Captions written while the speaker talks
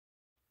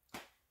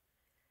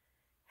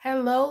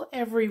Hello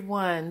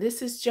everyone,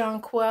 this is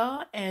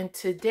Jonquel and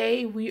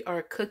today we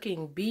are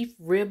cooking beef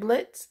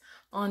riblets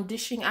on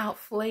Dishing Out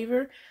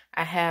Flavor.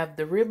 I have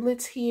the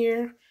riblets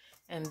here,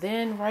 and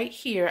then right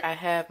here I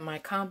have my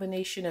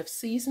combination of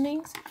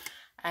seasonings.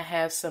 I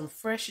have some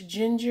fresh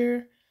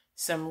ginger,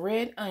 some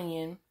red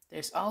onion.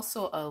 There's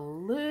also a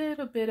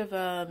little bit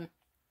of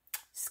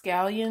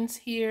scallions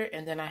here,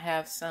 and then I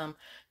have some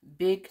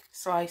big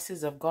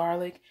slices of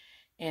garlic.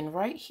 And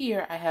right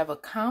here I have a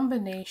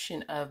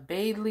combination of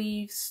bay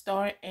leaves,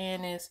 star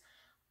anise,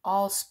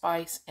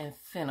 allspice, and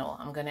fennel.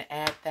 I'm going to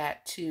add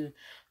that to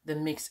the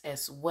mix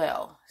as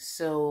well.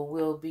 So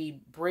we'll be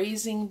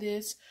braising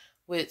this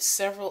with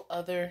several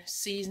other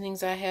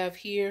seasonings I have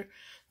here.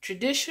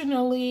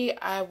 Traditionally,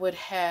 I would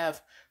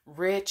have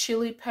red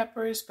chili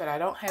peppers, but I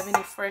don't have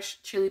any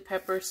fresh chili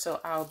peppers,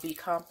 so I'll be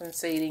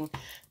compensating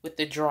with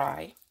the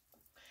dry.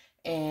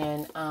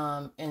 And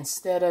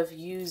instead of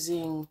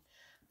using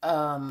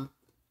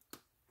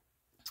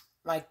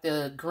like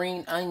the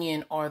green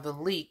onion or the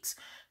leeks,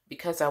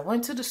 because I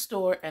went to the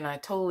store and I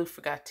totally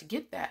forgot to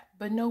get that.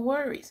 But no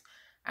worries.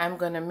 I'm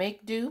going to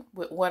make do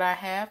with what I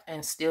have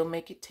and still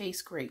make it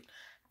taste great.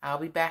 I'll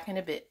be back in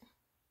a bit.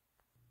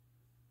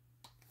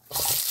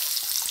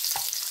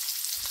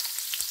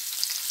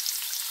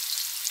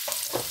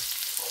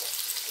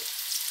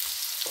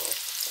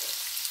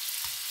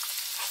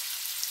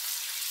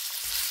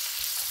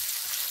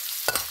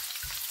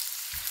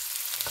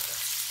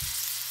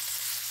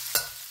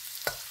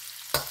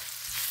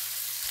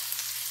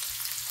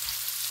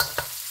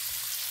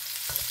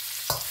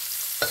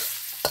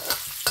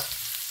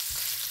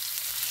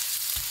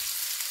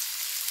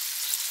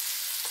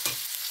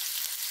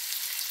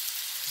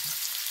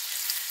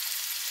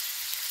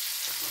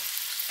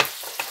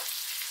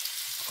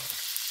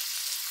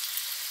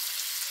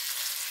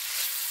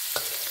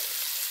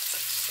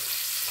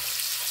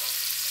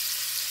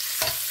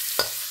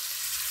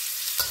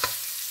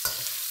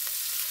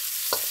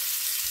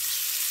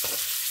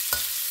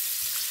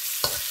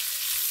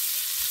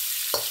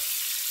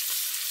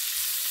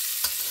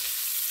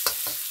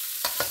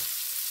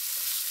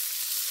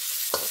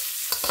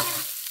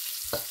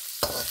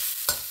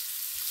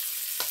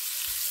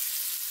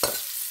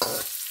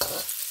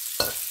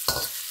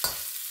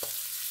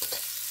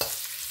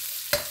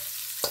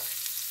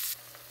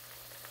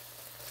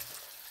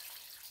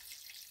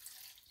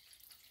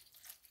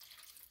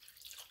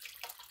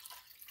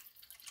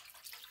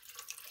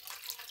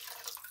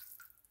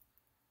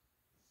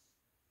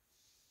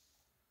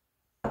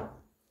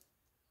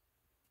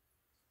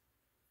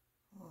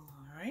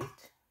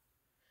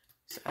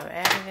 So I've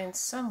added in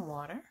some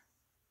water.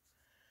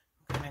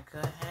 I'm going to go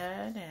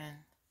ahead and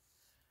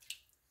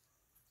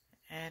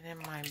add in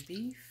my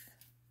beef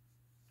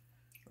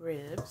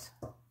ribs.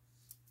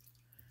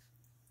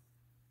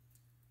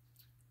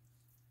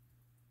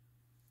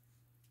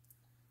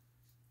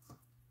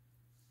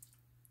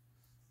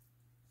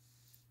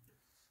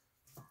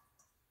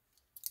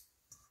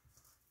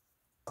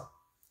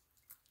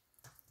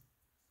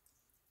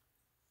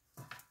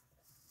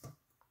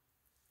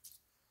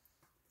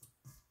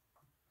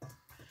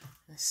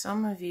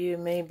 Some of you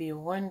may be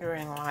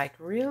wondering, like,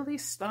 really,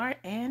 star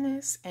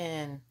anise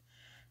and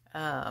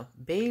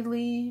bay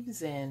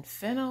leaves and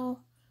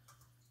fennel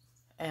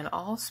and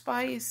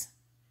allspice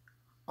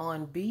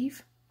on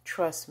beef?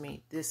 Trust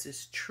me, this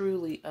is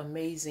truly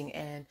amazing,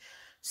 and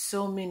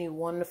so many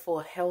wonderful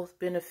health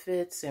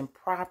benefits and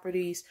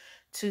properties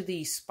to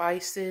these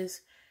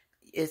spices.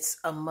 It's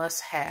a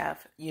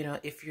must-have, you know,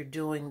 if you're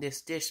doing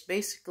this dish.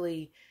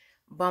 Basically,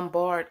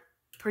 bombard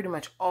pretty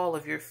much all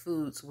of your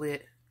foods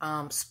with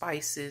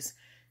spices.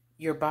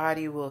 Your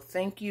body will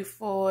thank you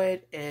for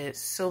it. It's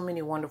so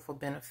many wonderful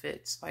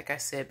benefits, like I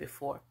said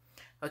before.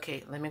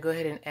 Okay, let me go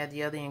ahead and add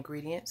the other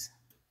ingredients.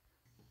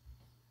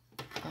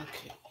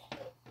 Okay,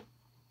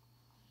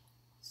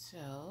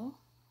 so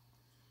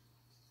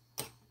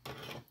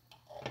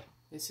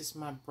this is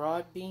my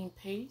broad bean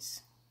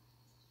paste.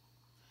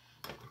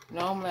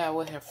 Normally I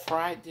would have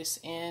fried this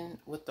in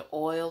with the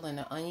oil and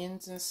the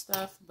onions and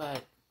stuff,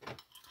 but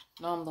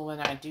normally when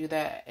I do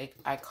that,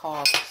 I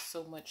cause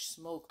so much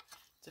smoke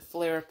to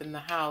flare up in the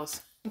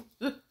house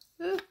that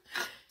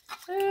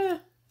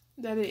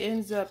it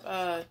ends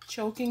up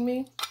choking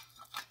me.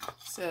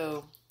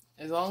 So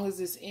as long as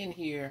it's in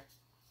here,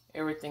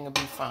 everything will be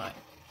fine.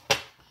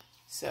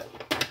 So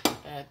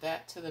add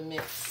that to the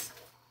mix.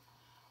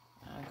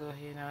 I'll go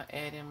ahead and I'll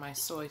add in my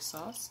soy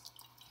sauce.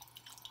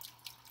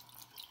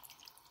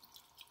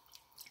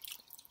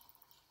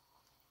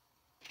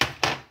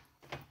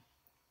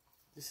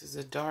 This is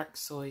a dark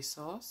soy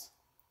sauce.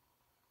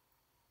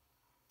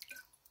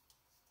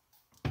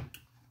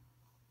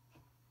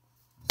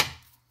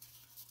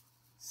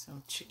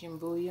 Some chicken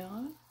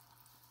bouillon.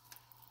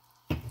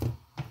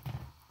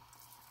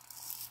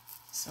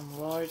 Some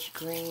large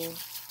green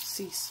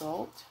sea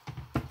salt.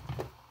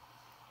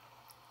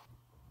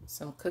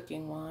 Some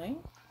cooking wine.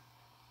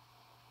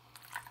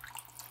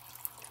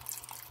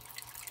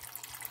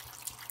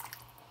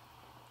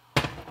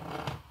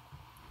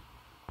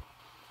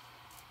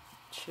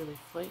 Chili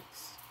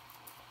flakes.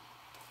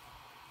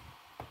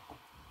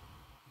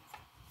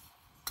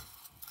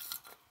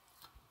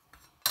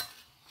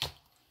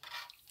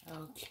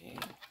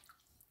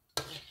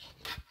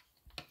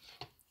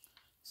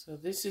 So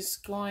this is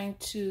going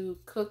to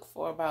cook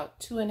for about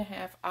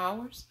 2.5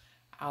 hours.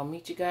 I'll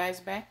meet you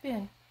guys back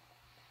then.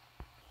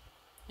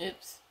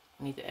 Oops,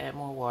 I need to add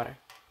more water.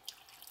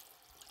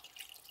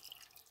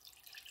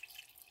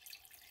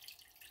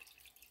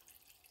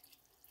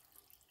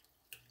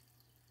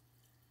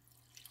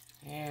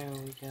 There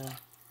we go.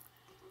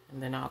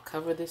 And then I'll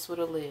cover this with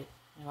a lid.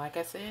 And like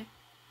I said,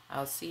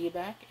 I'll see you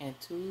back in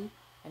 2.5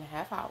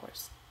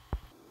 hours.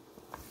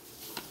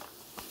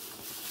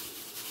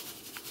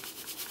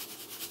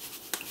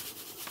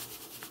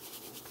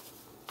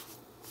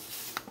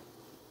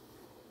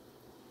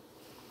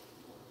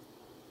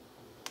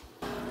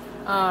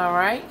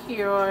 Alright,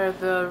 here are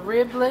the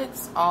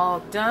riblets all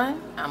done.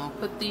 I'm going to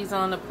put these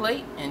on the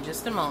plate in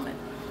just a moment.